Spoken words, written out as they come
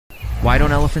Why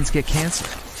don't elephants get cancer?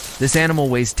 This animal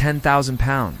weighs 10,000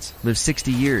 pounds, lives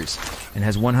 60 years, and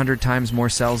has 100 times more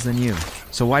cells than you.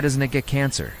 So why doesn't it get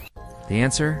cancer? The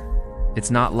answer?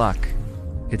 It's not luck.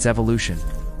 It's evolution.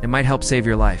 It might help save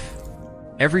your life.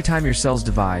 Every time your cells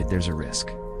divide, there's a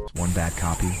risk. One bad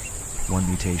copy, one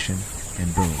mutation,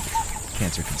 and boom,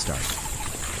 cancer can start.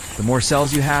 The more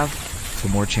cells you have, the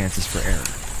more chances for error.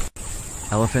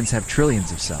 Elephants have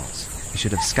trillions of cells. They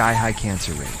should have sky-high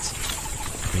cancer rates.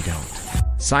 But they don't.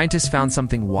 Scientists found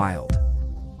something wild.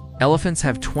 Elephants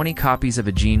have 20 copies of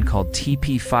a gene called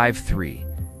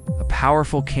TP53, a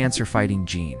powerful cancer-fighting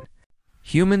gene.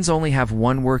 Humans only have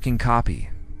one working copy,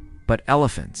 but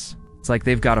elephants, it's like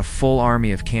they've got a full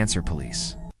army of cancer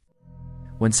police.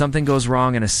 When something goes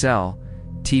wrong in a cell,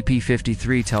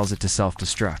 TP53 tells it to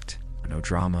self-destruct. No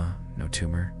drama, no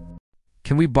tumor.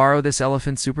 Can we borrow this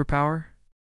elephant superpower?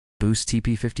 Boost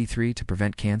TP53 to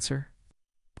prevent cancer?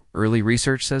 Early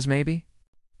research says maybe?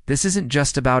 This isn't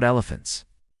just about elephants.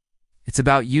 It's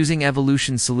about using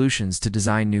evolution solutions to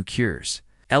design new cures.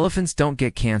 Elephants don't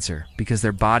get cancer because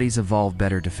their bodies evolve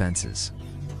better defenses.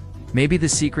 Maybe the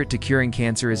secret to curing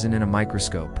cancer isn't in a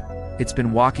microscope. It's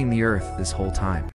been walking the earth this whole time.